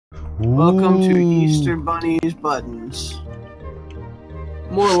Welcome to Easter Bunny's buttons.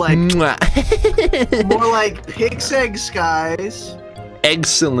 More like pig's egg skies.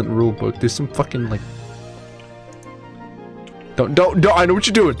 Excellent rulebook. There's some fucking like. Don't! I know what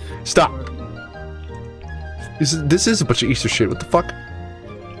you're doing. Stop. This is a bunch of Easter shit. What the fuck?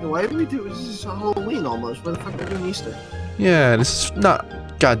 Why do we do this? Is Halloween almost. Why the fuck are we doing Easter? Yeah, this is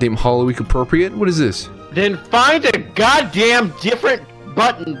not goddamn Halloween appropriate. What is this? Then find a goddamn different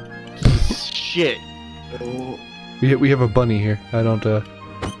button. Shit. Oh. We have a bunny here. I don't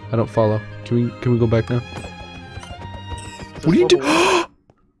follow. Can we go back now? What are you doing?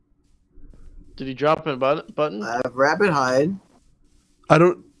 Did he drop a button? Rabbit hide. I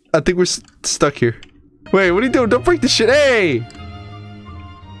think we're stuck here. Wait, what are you doing? Don't break the shit. Hey!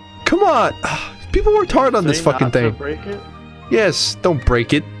 Come on! People worked hard on this fucking thing. Break it? Yes, don't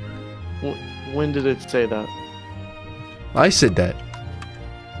break it. When did it say that? I said that.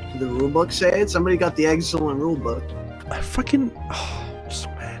 Did the rulebook say it? Somebody got the excellent rulebook. I fucking... Oh, I'm so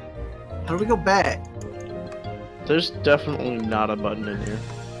mad. How do we go back? There's definitely not a button in here.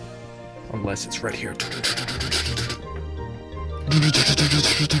 Unless it's right here.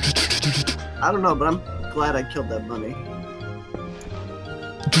 I don't know, but I'm glad I killed that bunny.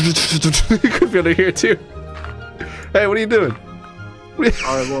 You could be under here too. Hey, what are you doing?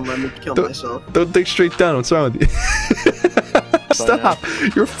 Alright, well, let me kill myself. Don't think straight down. What's wrong with you? Stop!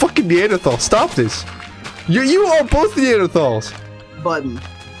 You're a fucking Neanderthal. Stop this. You are both Neanderthals. Button.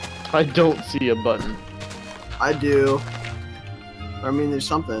 I don't see a button. I do. I mean, there's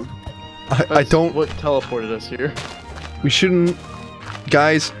something. I don't. What teleported us here? We shouldn't.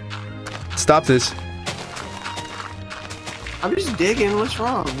 Guys, stop this. I'm just digging. What's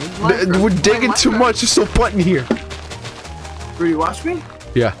wrong? We're digging too much. There's no button here. Rudy, watch me?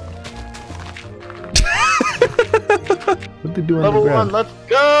 Yeah. What they doing on the Level ground? 1, let's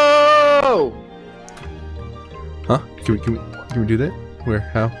go! Huh? Can we do that? Where?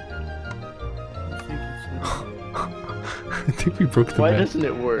 How? I think we broke the Why map. doesn't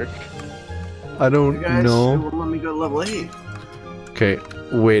it work? I don't You guys know. won't let me go to level 8. Okay,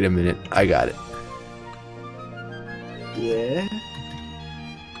 wait a minute. I got it. Yeah?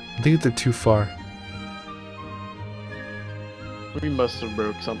 I think they're too far. We must have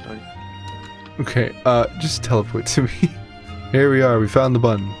broke something. Okay, just teleport to me. Here we are, we found the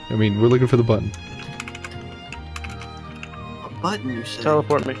button. I mean, we're looking for the button. A button, you said?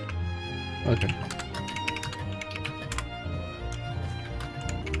 Teleport me. Okay.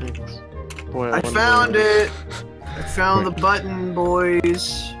 Thanks. Boy, I found it! I found the button,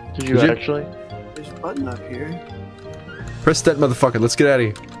 boys. Did you actually? There's a button up here. Press that motherfucker, let's get out of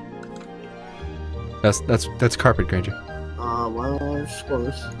here. That's carpet, Granger. Well, it's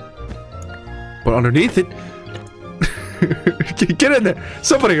close. But underneath it... Get in there!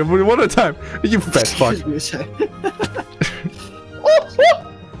 Somebody, one at a time! You fat fuck. Excuse me a sec.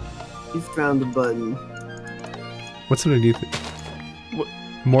 You found the button. What's underneath it? What?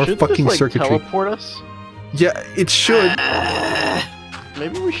 More Shouldn't fucking this, like, circuitry. teleport us? Yeah, it should.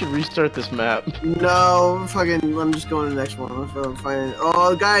 Maybe we should restart this map. No, fucking, I'm just going to the next one. I'm finding.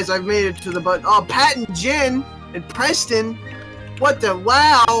 Oh, guys, I've made it to the button. Oh, Pat and Jen and Preston. What the?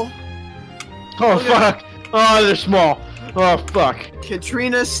 Wow. Oh, fuck. Oh, they're small. Oh, fuck.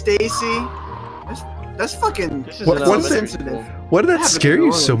 Katrina, Stacy. That's fucking. This is What- an what's elementary sensitive. school. Why did that happened to scare New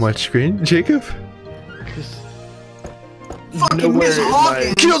you so Orleans? much, Green? Jacob? Fucking Nowhere Miss in my-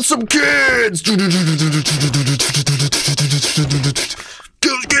 Hawkins. Kill some kids! Kill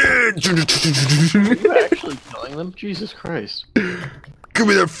kids! Are you actually killing them? Jesus Christ. Give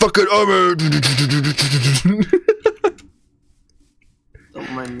me that fucking armor!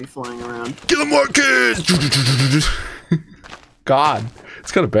 Don't mind me flying around. Kill more kids! God,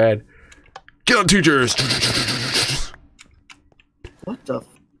 it's kind of bad. Kill teachers! What the?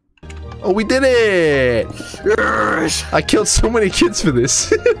 Oh, we did it! Yes! I killed so many kids for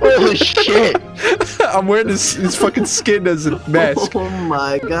this. Holy shit! I'm wearing his fucking skin as a mask. Oh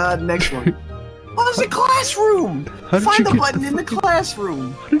my god, next one. Oh, it's a classroom! How did you Find the get button the in the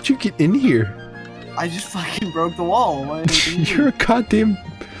classroom! How did you get in here? I just fucking broke the wall. Why didn't you You're a goddamn...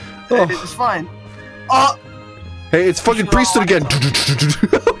 Oh. It's fine. Oh! Hey, it's fucking priesthood again.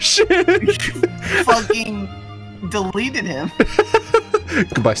 Oh shit! Fucking deleted him.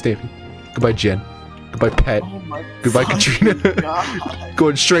 Goodbye, Stampy. Goodbye, Jen. Goodbye, Pet. Oh my Goodbye, fucking Katrina. God.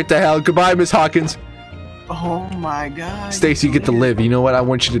 Going straight to hell. Goodbye, Miss Hawkins. Oh my god. Stacy, you get to live. You know what? I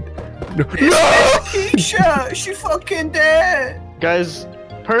want you to... No! Keisha, she fucking dead. Guys,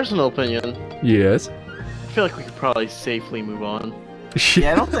 personal opinion. Yes? I feel like we could probably safely move on.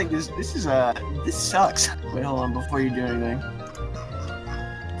 Yeah, I don't think this sucks. Wait, hold on, before you do anything.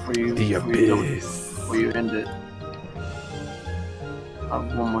 The abyss. Before you end it. I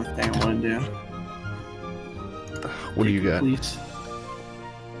have one more thing I want to do. What do you got? Please.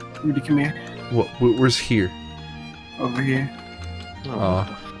 Rudy, come here. What? Where's here? Over here. Aw.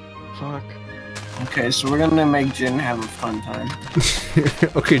 Fuck. Okay, so we're gonna make Jen have a fun time.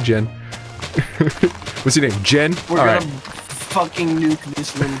 Okay, Jen. What's your name? Jen? We're All gonna right. fucking nuke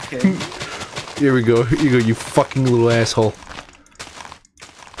this little kid. Here we go. Here you go, you fucking little asshole.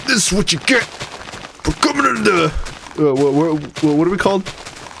 This is what you get for coming into the... what are we called?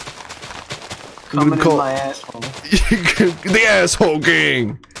 Coming in my asshole. The asshole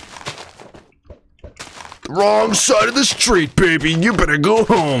gang! The wrong side of the street, baby! You better go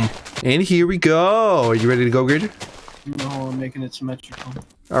home! And here we go! Are you ready to go, Granger? No, I'm making it symmetrical.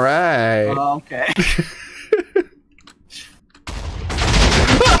 Alright. Okay.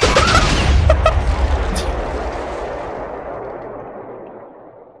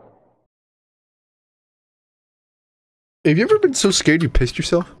 Have you ever been so scared you pissed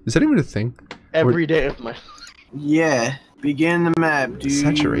yourself? Is that even a thing? Every day of my... Yeah. Begin the map. Do you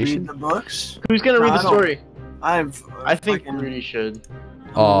Saturation? read the books? Who's gonna read the story? I think Rudy should.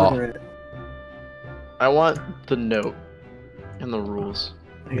 Aw. I want the note and the rules.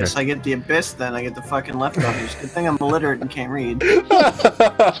 I guess I get the abyss then. I get the fucking leftovers. Good thing I'm illiterate and can't read.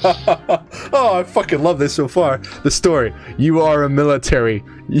 Oh, I fucking love this so far. The story. You are a military.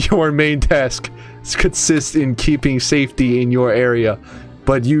 Your main task consists in keeping safety in your area,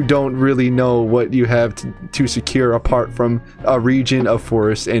 but you don't really know what you have to secure apart from a region of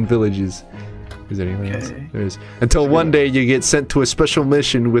forests and villages. Is there anything else? There is. Until one day you get sent to a special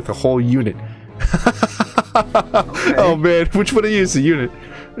mission with a whole unit. Oh man, which one of you is a unit?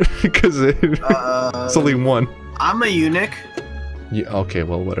 Because it's only one. I'm a eunuch. Yeah, okay,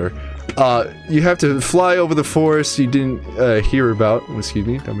 well, whatever. You have to fly over the forest you didn't hear about. Excuse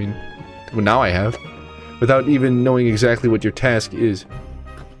me. I mean, well, now I have. Without even knowing exactly what your task is.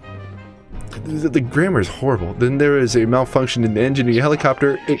 The grammar is horrible. Then there is a malfunction in the engine of your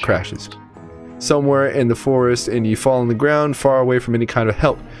helicopter. It crashes. Somewhere in the forest, and you fall on the ground far away from any kind of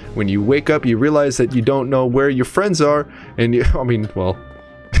help. When you wake up, you realize that you don't know where your friends are, and you, I mean, well...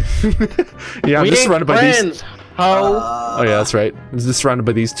 yeah, I'm just surrounded by these... Oh yeah, that's right. I'm just surrounded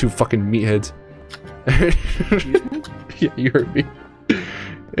by these two fucking meatheads. Yeah, you heard me.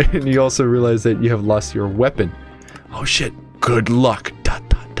 And you also realize that you have lost your weapon. Oh shit, good luck. Dot,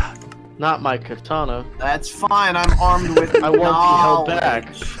 dot, dot. Not my katana. That's fine, I'm armed with I won't be held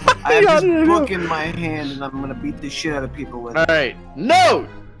back. I have this book in my hand and I'm gonna beat the shit out of people with it. Alright, note!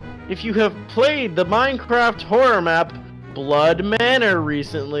 If you have played the Minecraft horror map Blood Manor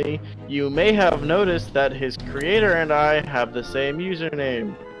recently, you may have noticed that his creator and I have the same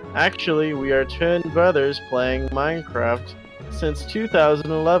username. Actually, we are twin brothers playing Minecraft since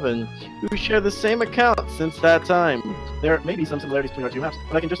 2011, who share the same account since that time. There may be some similarities between our two maps,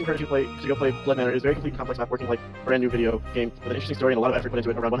 but I can just encourage you to go play Blood Manor. It is a very complete, complex map, working like a brand new video game with an interesting story and a lot of effort put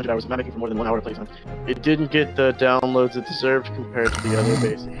into it. Around 100 hours of map making for more than 1 hour of playtime. It didn't get the downloads it deserved compared to the other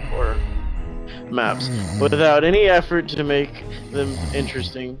basic horror maps, without any effort to make them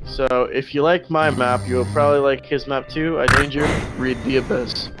interesting. So if you like my map, you'll probably like his map too. I danger, read the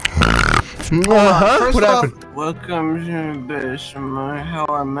abyss. What happened? Welcome to the Abyss, my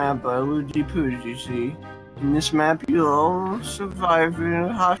horror map by Luigi Poogie, see? In this map, you'll survive in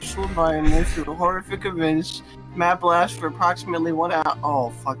a hostile environment through horrific events. Map lasts for approximately 1 hour.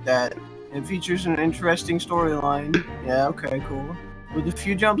 Oh, fuck that. It features an interesting storyline. Yeah, okay, cool. With a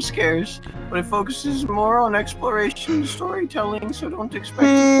few jump scares, but it focuses more on exploration and storytelling, so don't expect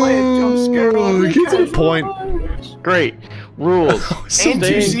to play a jump scare on Get to the point. lines. Great. Rules. And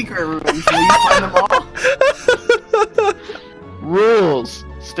 2 secret rooms, will you find them all? Rules.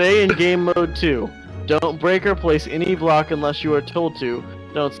 Stay in game mode 2. Don't break or place any block unless you are told to.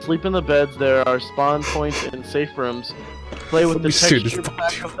 Don't sleep in the beds. There are spawn points in safe rooms. Play with the texture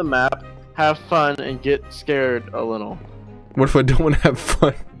pack of the map. Have fun and get scared a little. What if I don't want to have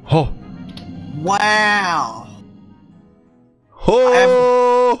fun? Oh. Wow.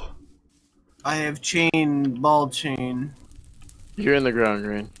 Oh. I have ball chain. You're in the ground,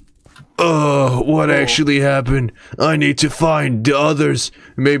 Green. What actually happened? I need to find the others.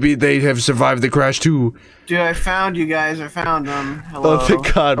 Maybe they have survived the crash too. Dude, I found you guys. I found them. Hello. Oh,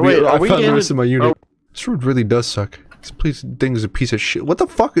 thank God. Oh, wait, I we found the in rest of my unit. This road really does suck. This place thing is a piece of shit. What the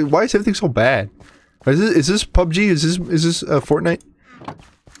fuck? Why is everything so bad? Is this PUBG? Is this Fortnite?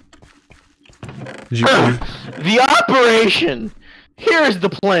 The operation! Here's the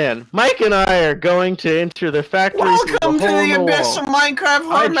plan. Mike and I are going to enter the factory. Welcome to the abyss of Minecraft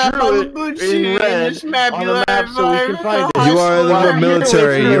horror map on this map. On the map so we can find it. You are the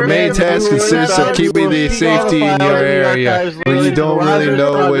military. Your main task consists of keeping the safety in your area, but you don't really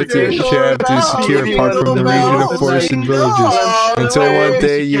know what you have to secure apart from the region of forests and villages. Until one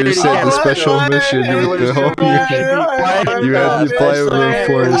day you set the special mission with the whole unit. You have to fly over a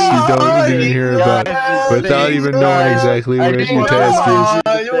forest you don't even hear about, without even knowing exactly where your task is.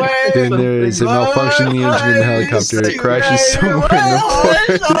 Then there is a malfunction in the engine in the helicopter. It crashes somewhere in the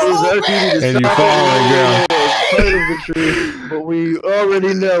forest, and you fall on the ground. Part of the truth, but we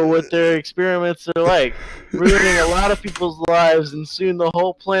already know what their experiments are like, ruining a lot of people's lives, and soon the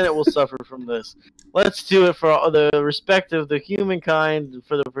whole planet will suffer from this. Let's do it for the respect of the humankind and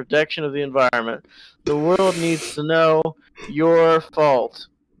for the protection of the environment. The world needs to know your fault.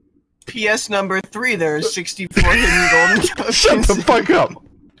 PS number 3, there are 64 hidden golden tokens. Shut the fuck up!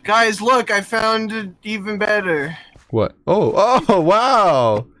 Guys, look, I found it even better. What? Oh,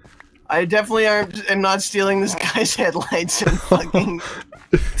 wow! I definitely am not stealing this guy's headlights and fucking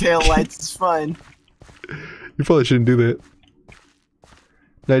taillights. It's fine. You probably shouldn't do that.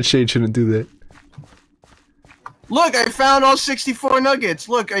 Nightshade shouldn't do that. Look, I found all 64 nuggets.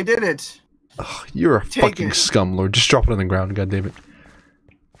 Look, I did it. Oh, you're a fucking scumlord. Just drop it on the ground, goddammit.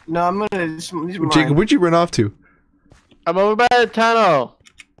 No, I'm gonna. These are mine. Jacob, where'd you run off to? I'm over by the tunnel.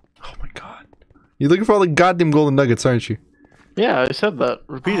 Oh my god. You're looking for all the goddamn golden nuggets, aren't you? Yeah, I said that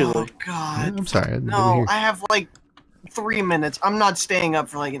repeatedly. Oh god. I'm sorry. No, I have like 3 minutes. I'm not staying up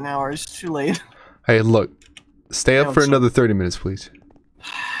for like an hour. It's too late. Hey, look. Stay up for another 30 minutes, please.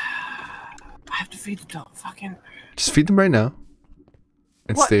 I have to feed the dog. Fucking. Just feed them right now.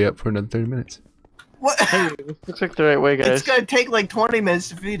 And stay up for another 30 minutes. What? Hey, looks like the right way, guys. It's gonna take like 20 minutes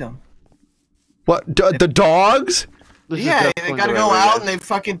to feed them. What? The dogs? Yeah, they gotta go out and they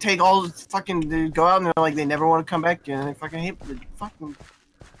fucking take all fucking. They go out and they're like they never want to come back again. And they fucking hate the fucking.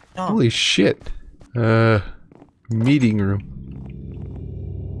 Oh. Holy shit. Meeting room.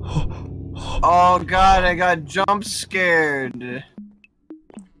 Oh god, I got jump scared.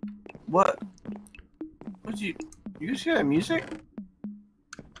 What? What'd you guys hear that music?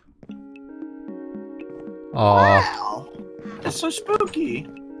 Wow, that's so spooky.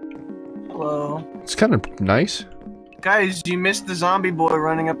 Hello. It's kind of nice. Guys, you missed the zombie boy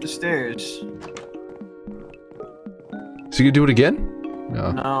running up the stairs. So you gonna do it again?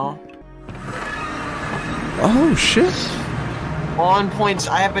 No. No. Oh shit. On points,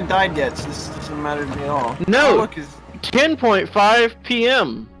 I haven't died yet, so this doesn't matter to me at all. No! Oh, look, 10:05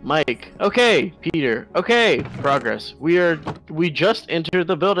 p.m. Mike. Okay, Peter. Okay, progress. We just entered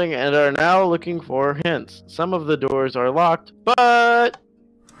the building and are now looking for hints. Some of the doors are locked, but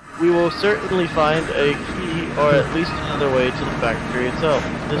we will certainly find a key or at least another way to the factory itself.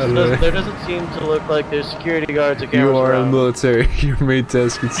 There doesn't seem to look like there's security guards or cameras You are around. a military. Your main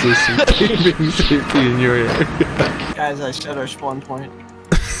task consists of keeping safety in your area. guys, I set our spawn point.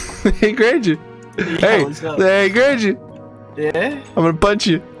 Hey, Granger. Yeah, what's up? Hey, Granger. Yeah? I'm gonna punch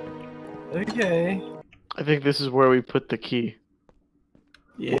you. Okay. I think this is where we put the key.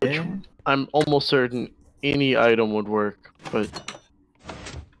 Yeah. I'm almost certain any item would work, but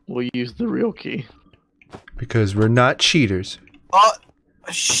we'll use the real key. Because we're not cheaters.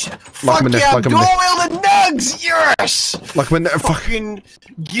 Shit. Lock him Fuck in there, yeah, lock I'm him in dual there. wielding nugs! Yes! Lock him in there. Fuck. Fucking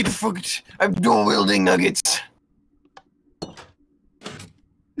get fucked. I'm dual wielding nuggets.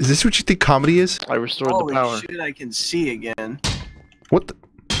 Is this what you think comedy is? I restored Holy the power. shit, I can see again. What the?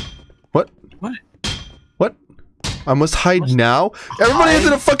 What? What? What? I must hide now? Everybody into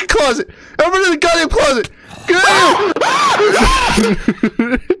the fucking closet! Everybody in the goddamn closet! Get out!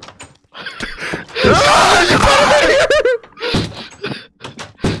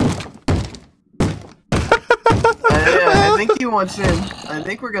 I think he wants in. I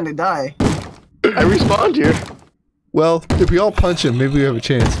think we're gonna die. I respawned here. Well, if we all punch him, maybe we have a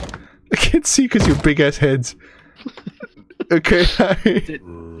chance. I can't see because your big ass heads. Okay. Did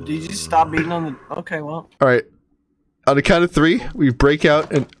you just stop beating on the... Okay, well. Alright. On the count of 3, we break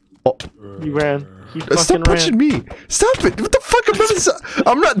out and... Oh. You ran. He fucking Stop punching me! Stop it! What the fuck?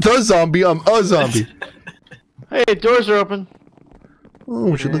 I'm not the zombie, I'm a zombie. Hey, doors are open.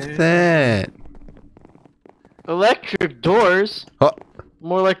 Oh, would you look at that? Electric doors? Oh.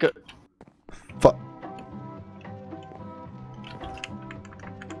 More like a... Fuck.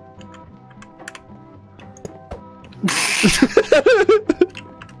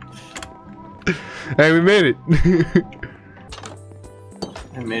 Hey, we made it.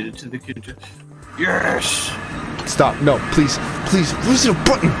 I made it to the kitchen. Yes! Stop. No, please. Please. Where's the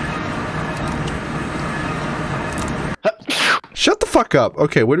button? Shut the fuck up.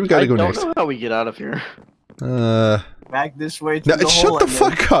 Okay, where do we gotta go next? I don't know how we get out of here. Back this way to No, the shut hole. the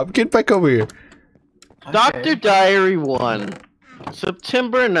fuck up. Get back over here. Okay. Dr. Diary 1,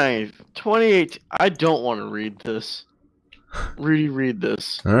 September 9th, 2018. I don't want to read this. Reread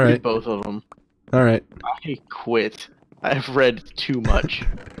this. All right. Read both of them. All right. I quit. I've read too much.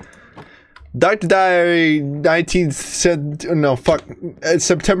 Dr. Diary, September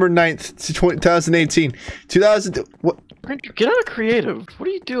 9th, 2018. 2000, what? Get out of creative. What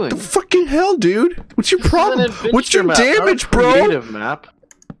are you doing? The fucking hell, dude? What's your problem? What's your map, damage, not a bro? creative map.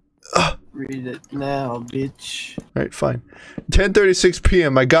 Read it now, bitch. Alright, fine. 10:36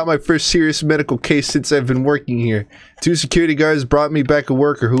 p.m. I got my first serious medical case since I've been working here. 2 security guards brought me back a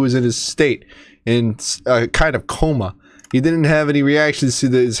worker who was in his state, in a kind of coma. He didn't have any reactions to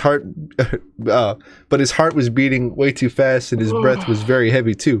his heart, but his heart was beating way too fast and his breath was very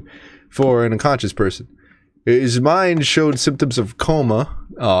heavy too, for an unconscious person. His mind showed symptoms of coma.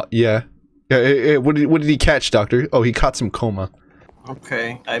 Yeah. What did he catch, doctor? Oh, he caught some coma.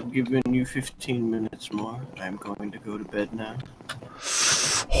 Okay, I've given you 15 minutes more. I'm going to go to bed now.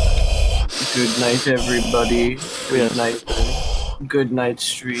 Good night, everybody. Good night. Good night,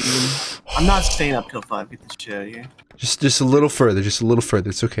 stream. I'm not staying up till 5. Get the shit out of here. Just a little further. Just a little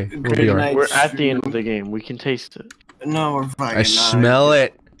further. It's okay. We'll be alright. We're at the end of the game. We can taste it. No, we're fine. I smell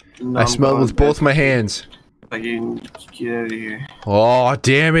it. No, I smell it with both my hands. Fucking get out of here. Oh,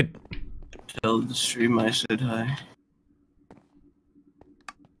 damn it. Tell the stream I said hi.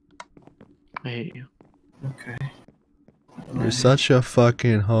 I hate you. Okay. You're such a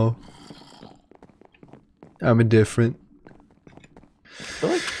fucking hoe. I'm indifferent. I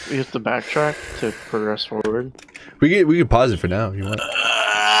feel like we have to backtrack to progress forward. We can pause it for now if you want.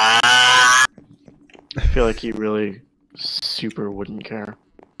 I feel like he really super wouldn't care.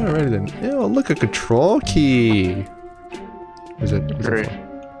 Alrighty then. Oh, look, a control key. Is it? Great.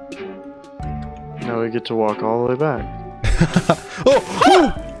 Now we get to walk all the way back.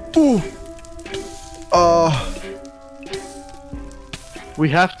 We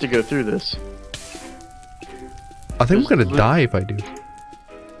have to go through this. I think I'm gonna die if I do. Do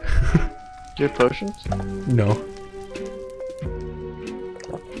you have potions? No.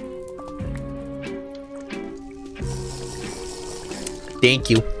 Thank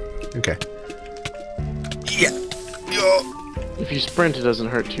you. Okay. Yeah. If you sprint, it doesn't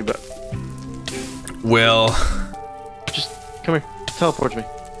hurt too bad. Well. Just come here. Teleport me.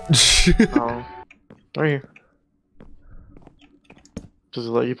 Oh, right here. Does it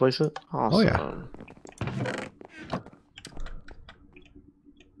let you place it? Awesome. Oh yeah.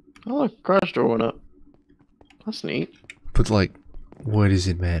 Oh look, garage door went up. That's neat. But like, what does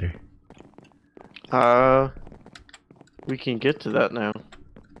it matter? We can get to that now.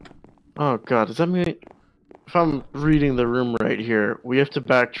 Oh god, does that mean if I'm reading the room right here, we have to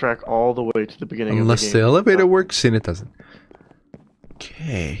backtrack all the way to the beginning Unless of the game? the elevator works and it doesn't.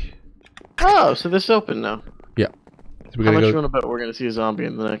 Okay. Oh, so this is open now. Yeah. So we How gotta much go. you want to bet we're gonna see a zombie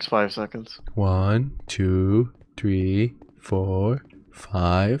in the next 5 seconds? 1, 2, 3, 4,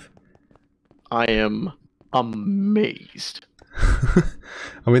 5. I am amazed.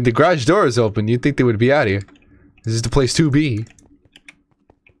 I mean, the garage door is open. You'd think they would be out here. This is the place to be.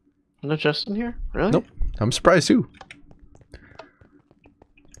 No chest in here? Really? Nope. I'm surprised too.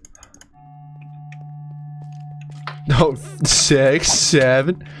 No, 6,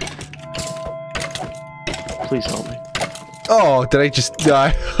 7. Please help me. Oh, did I just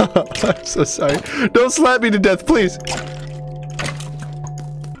die? I'm so sorry. Don't slap me to death, please.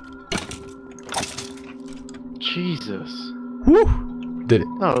 Jesus. Woo! Did it.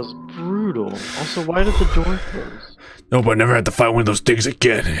 That was brutal. Also, why did the door close? No, but I never had to fight one of those things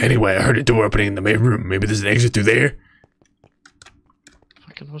again. Anyway, I heard a door opening in the main room. Maybe there's an exit through there.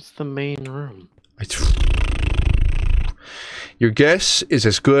 Fucking, what's the main room? Your guess is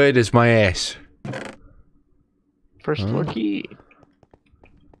as good as my ass. First floor key.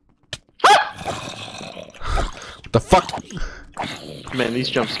 What the fuck? Man, these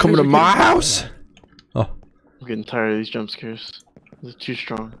jump scares Coming to are my getting- house? Oh. I'm getting tired of these jump scares. They're too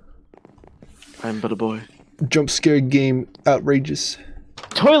strong. I'm but a boy. Jump scare game outrageous.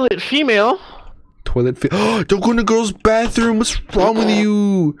 Toilet female. Toilet don't go in the girl's bathroom. What's wrong with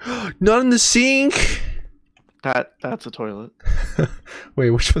you? Not in the sink. That's a toilet. Wait,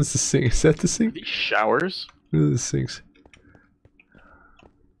 which one's the sink? Is that the sink? These showers. What are the sinks?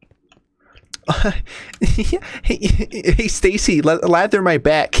 Hey Stacy, lather my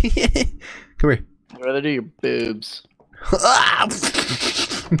back. Come here. I'd rather do your boobs.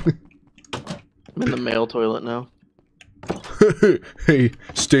 I'm in the male toilet now. Hey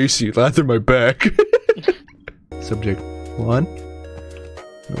Stacy, lather my back. Subject 1.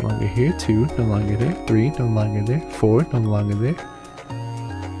 No longer here. 2, no longer there. 3, no longer there. 4, no longer there.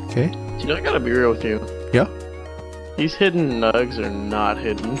 Okay. You know, I gotta be real with you. Yeah? These hidden nugs are not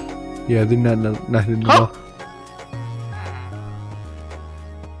hidden. Yeah, they're not hidden at all.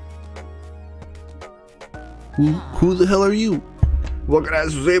 Who the hell are you? What can I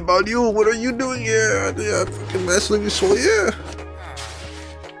say about you? What are you doing here? Yeah, fucking messing with soul, yeah.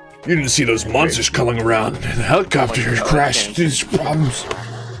 You didn't see those monsters coming around. The helicopter crashed. These problems.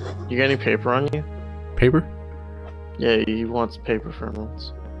 You got any paper on you? Paper? Yeah, he wants paper for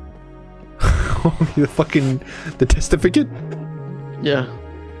once. The testificate? Yeah.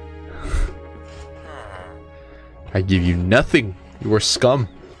 I give you nothing. You are scum.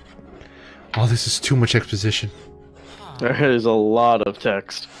 Oh, this is too much exposition. There is a lot of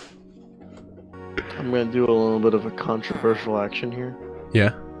text. I'm gonna do a little bit of a controversial action here.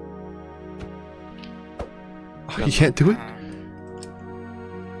 Yeah. Oh, you can't do it?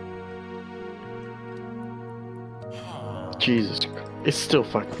 Jesus Christ. It's still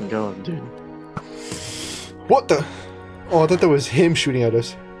fucking going, dude. What the? Oh, I thought that was him shooting at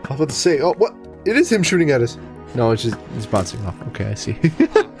us. I was about to say, oh, what? It is him shooting at us. No, it's bouncing off. Okay, I see.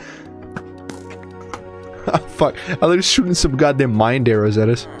 Oh, fuck. I thought he was shooting some goddamn mind arrows at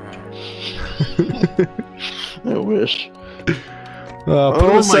us. I wish. Put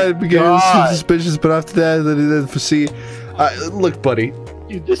him aside because suspicious, but after that, then proceed. Look, buddy.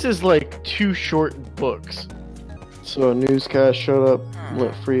 Dude, this is like 2 short books. So a newscast showed up,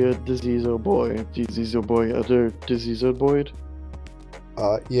 let free a diseased boy. Other diseased boy.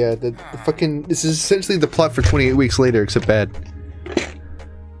 Yeah, the fucking... This is essentially the plot for 28 weeks later, except bad.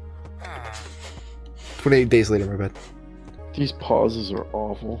 28 days later, my bad. These pauses are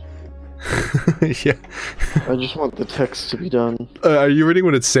awful. Yeah. I just want the text to be done. Are you reading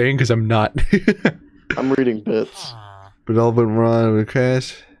what it's saying? Because I'm not. I'm reading bits. But all but run with a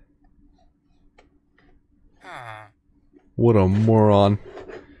crash. What a moron.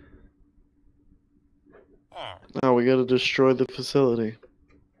 Now we gotta destroy the facility.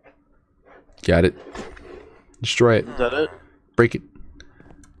 Got it. Destroy it. Is that it? Break it.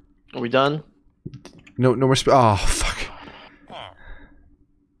 Are we done? No more oh, fuck.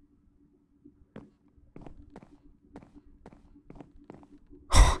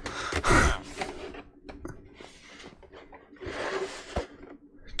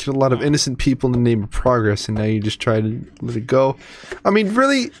 Killed a lot of innocent people in the name of progress, and now you just try to let it go. I mean,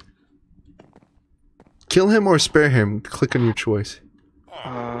 really? Kill him or spare him? Click on your choice.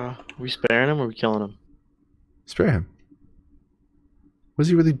 Are we sparing him or are we killing him? Spare him. What's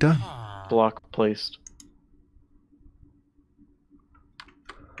he really done? Block placed.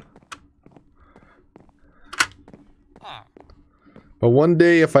 But one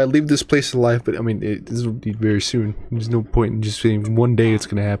day, if I leave this place alive, but I mean, this will be very soon. There's no point in just saying one day it's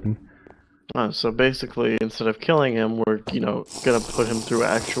gonna happen. Oh, so basically, instead of killing him, we're, you know, gonna put him through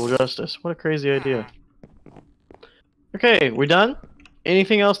actual justice. What a crazy idea. Okay, we done?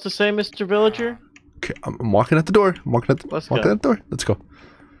 Anything else to say, Mr. Villager? Okay, I'm walking out the door. I'm walking out the, Let's walking go. out the door. Let's go.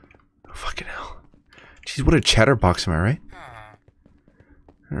 Oh, fucking hell. Jeez, what a chatterbox, am I right?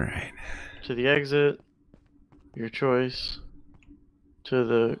 Alright. To the exit. Your choice. To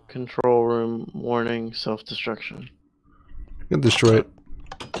the control room. Warning, self-destruction. I'm gonna destroy it.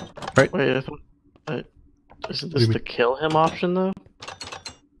 Right? Wait, I thought... isn't this the kill him option, though?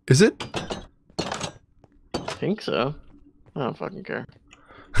 Is it? I think so. I don't fucking care.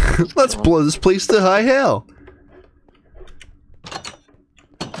 Let's blow this place to high hell.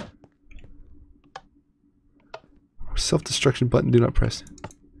 Self-destruction button, do not press.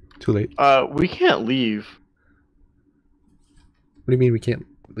 Too late. We can't leave. What do you mean we can't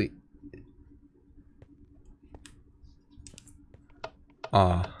leave?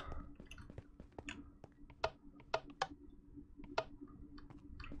 Oh,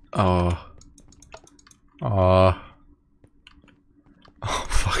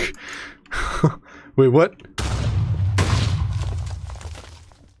 fuck. Wait, what?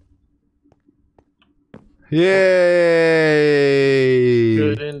 Yay!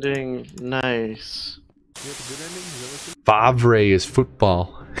 Good ending. Nice. Favre is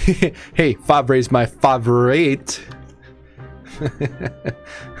football. Hey, Favre is my favorite.